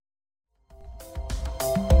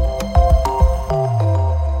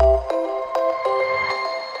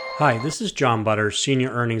Hi, this is John Butters,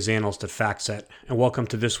 Senior Earnings Analyst at FactSet, and welcome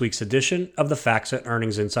to this week's edition of the FactSet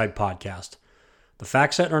Earnings Insight Podcast. The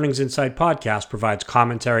FactSet Earnings Insight Podcast provides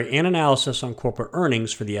commentary and analysis on corporate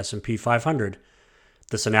earnings for the S&P 500.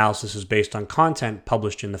 This analysis is based on content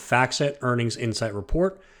published in the FactSet Earnings Insight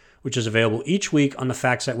Report, which is available each week on the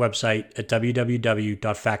FactSet website at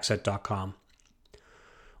www.factset.com.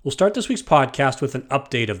 We'll start this week's podcast with an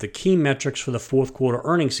update of the key metrics for the fourth quarter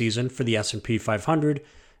earnings season for the S&P 500,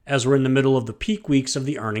 as we're in the middle of the peak weeks of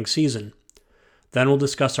the earnings season. Then we'll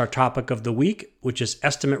discuss our topic of the week, which is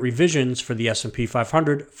estimate revisions for the S&P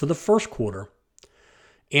 500 for the first quarter.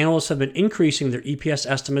 Analysts have been increasing their EPS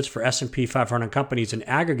estimates for S&P 500 companies in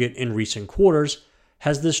aggregate in recent quarters.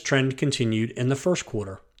 Has this trend continued in the first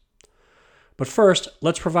quarter? But first,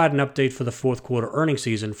 let's provide an update for the fourth quarter earnings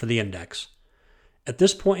season for the index. At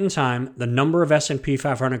this point in time, the number of S&P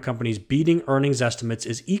 500 companies beating earnings estimates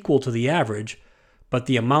is equal to the average, but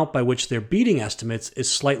the amount by which they're beating estimates is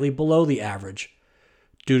slightly below the average.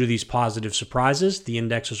 Due to these positive surprises, the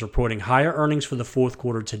index is reporting higher earnings for the fourth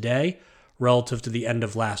quarter today relative to the end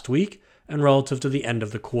of last week and relative to the end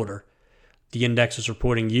of the quarter. The index is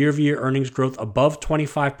reporting year-over-year earnings growth above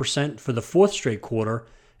 25% for the fourth straight quarter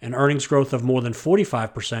and earnings growth of more than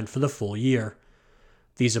 45% for the full year.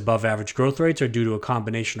 These above-average growth rates are due to a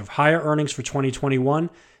combination of higher earnings for 2021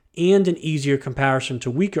 and an easier comparison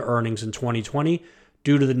to weaker earnings in 2020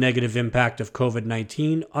 due to the negative impact of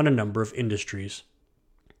COVID-19 on a number of industries.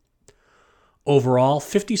 Overall,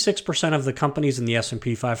 56% of the companies in the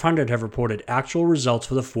S&P 500 have reported actual results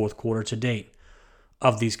for the fourth quarter to date.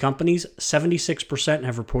 Of these companies, 76%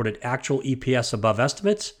 have reported actual EPS above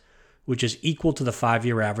estimates, which is equal to the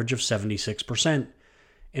 5-year average of 76%.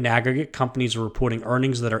 In aggregate, companies are reporting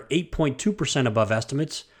earnings that are 8.2% above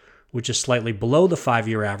estimates, which is slightly below the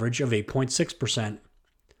 5-year average of 8.6%.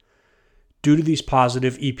 Due to these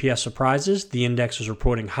positive EPS surprises, the index is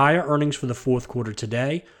reporting higher earnings for the fourth quarter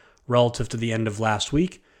today relative to the end of last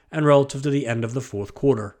week and relative to the end of the fourth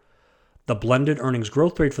quarter. The blended earnings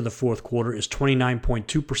growth rate for the fourth quarter is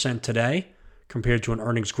 29.2% today, compared to an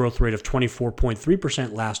earnings growth rate of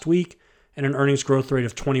 24.3% last week and an earnings growth rate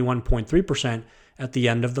of 21.3% at the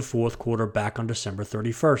end of the fourth quarter back on December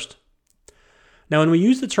 31st. Now, when we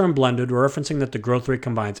use the term blended, we're referencing that the growth rate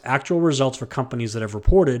combines actual results for companies that have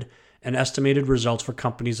reported and estimated results for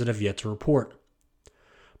companies that have yet to report.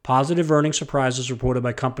 Positive earnings surprises reported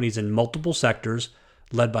by companies in multiple sectors,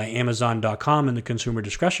 led by Amazon.com in the consumer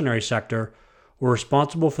discretionary sector, were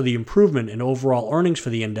responsible for the improvement in overall earnings for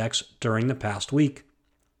the index during the past week.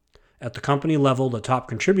 At the company level, the top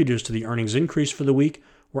contributors to the earnings increase for the week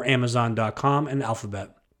were Amazon.com and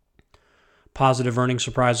Alphabet. Positive earnings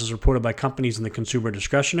surprises reported by companies in the consumer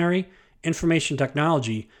discretionary, information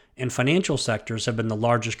technology, and financial sectors have been the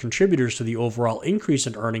largest contributors to the overall increase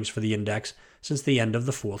in earnings for the index since the end of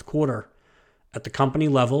the fourth quarter. At the company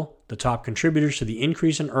level, the top contributors to the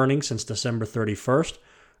increase in earnings since December 31st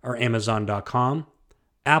are Amazon.com,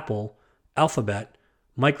 Apple, Alphabet,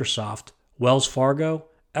 Microsoft, Wells Fargo,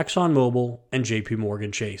 ExxonMobil, and JP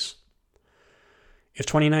Morgan Chase. If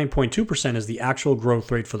 29.2% is the actual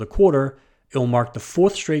growth rate for the quarter, it will mark the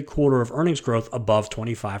fourth straight quarter of earnings growth above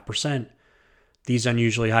 25%. These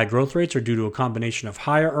unusually high growth rates are due to a combination of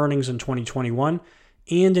higher earnings in 2021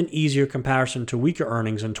 and an easier comparison to weaker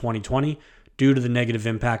earnings in 2020 due to the negative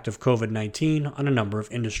impact of COVID-19 on a number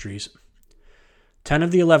of industries. 10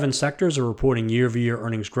 of the 11 sectors are reporting year-over-year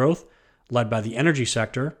earnings growth, led by the energy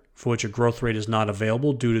sector, for which a growth rate is not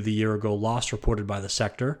available due to the year-ago loss reported by the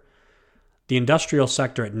sector, the industrial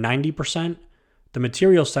sector at 90%, the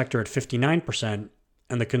materials sector at 59%,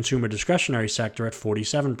 and the consumer discretionary sector at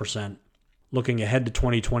 47%. Looking ahead to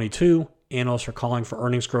 2022, analysts are calling for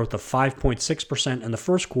earnings growth of 5.6% in the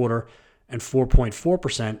first quarter and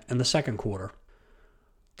 4.4% in the second quarter.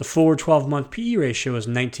 The forward 12-month PE ratio is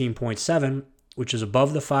 19.7, which is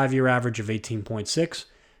above the 5-year average of 18.6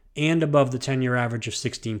 and above the 10-year average of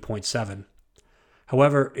 16.7.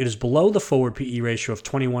 However, it is below the forward PE ratio of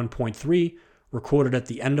 21.3 recorded at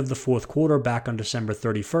the end of the fourth quarter back on December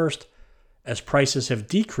 31st, as prices have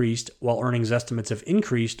decreased while earnings estimates have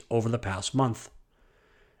increased over the past month.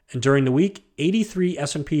 And during the week, 83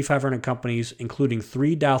 S&P 500 companies, including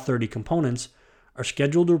 3 Dow 30 components, are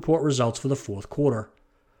scheduled to report results for the fourth quarter.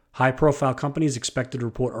 High-profile companies expected to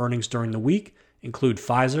report earnings during the week include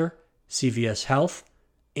Pfizer, CVS Health,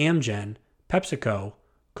 Amgen, PepsiCo,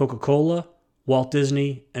 Coca-Cola, Walt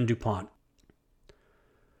Disney, and DuPont.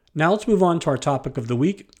 Now let's move on to our topic of the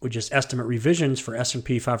week, which is estimate revisions for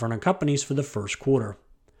S&P 500 companies for the first quarter.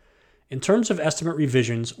 In terms of estimate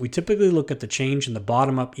revisions, we typically look at the change in the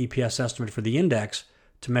bottom-up EPS estimate for the index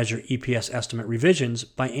to measure EPS estimate revisions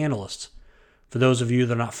by analysts. For those of you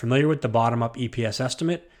that are not familiar with the bottom-up EPS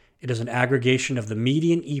estimate, it is an aggregation of the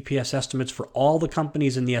median EPS estimates for all the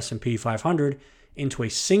companies in the S&P 500 into a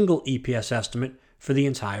single EPS estimate for the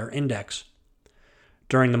entire index.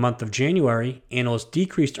 During the month of January, analysts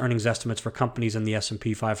decreased earnings estimates for companies in the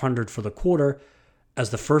S&P 500 for the quarter, as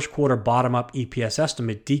the first quarter bottom-up EPS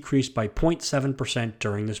estimate decreased by 0.7%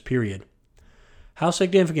 during this period. How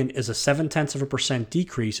significant is a 0.7%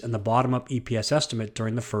 decrease in the bottom-up EPS estimate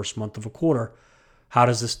during the first month of a quarter? How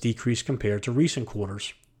does this decrease compare to recent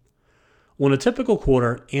quarters? Well, in a typical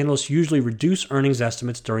quarter, analysts usually reduce earnings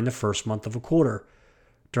estimates during the first month of a quarter.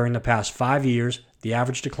 During the past 5 years, the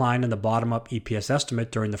average decline in the bottom-up EPS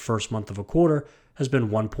estimate during the first month of a quarter has been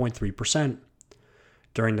 1.3%.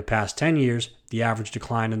 During the past 10 years, the average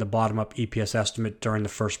decline in the bottom-up EPS estimate during the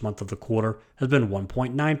first month of the quarter has been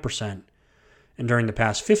 1.9%. And during the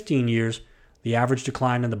past 15 years, the average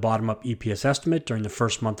decline in the bottom-up EPS estimate during the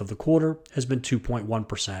first month of the quarter has been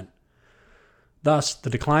 2.1%. Thus, the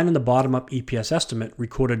decline in the bottom-up EPS estimate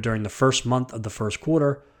recorded during the first month of the first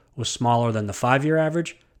quarter was smaller than the 5-year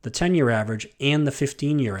average, the 10-year average, and the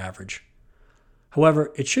 15-year average.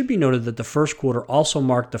 However, it should be noted that the first quarter also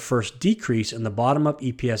marked the first decrease in the bottom-up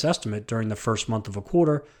EPS estimate during the first month of a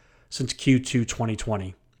quarter since Q2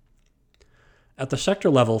 2020. At the sector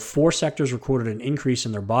level, 4 sectors recorded an increase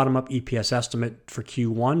in their bottom-up EPS estimate for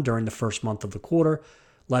Q1 during the first month of the quarter,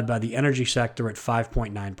 led by the energy sector at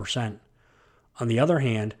 5.9%. On the other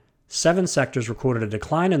hand, 7 sectors recorded a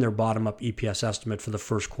decline in their bottom-up EPS estimate for the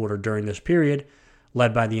first quarter during this period,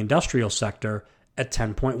 led by the industrial sector at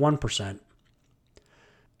 10.1%.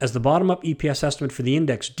 As the bottom-up EPS estimate for the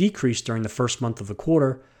index decreased during the first month of the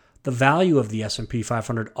quarter, the value of the S&P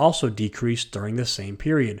 500 also decreased during this same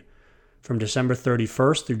period. From December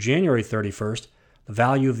 31st through January 31st, the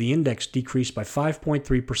value of the index decreased by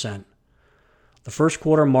 5.3%. The first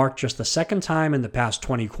quarter marked just the second time in the past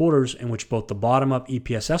 20 quarters in which both the bottom-up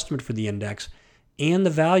EPS estimate for the index and the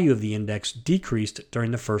value of the index decreased during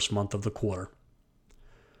the first month of the quarter.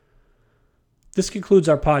 This concludes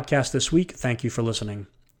our podcast this week. Thank you for listening.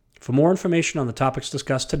 For more information on the topics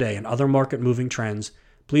discussed today and other market-moving trends,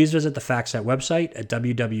 please visit the FactSet website at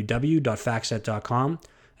www.factset.com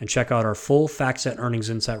and check out our full FactSet Earnings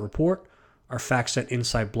Insight report, our FactSet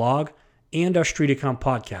Insight blog, and our StreetAccount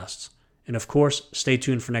podcasts. And of course, stay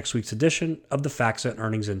tuned for next week's edition of the FactSet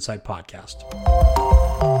Earnings Insight podcast.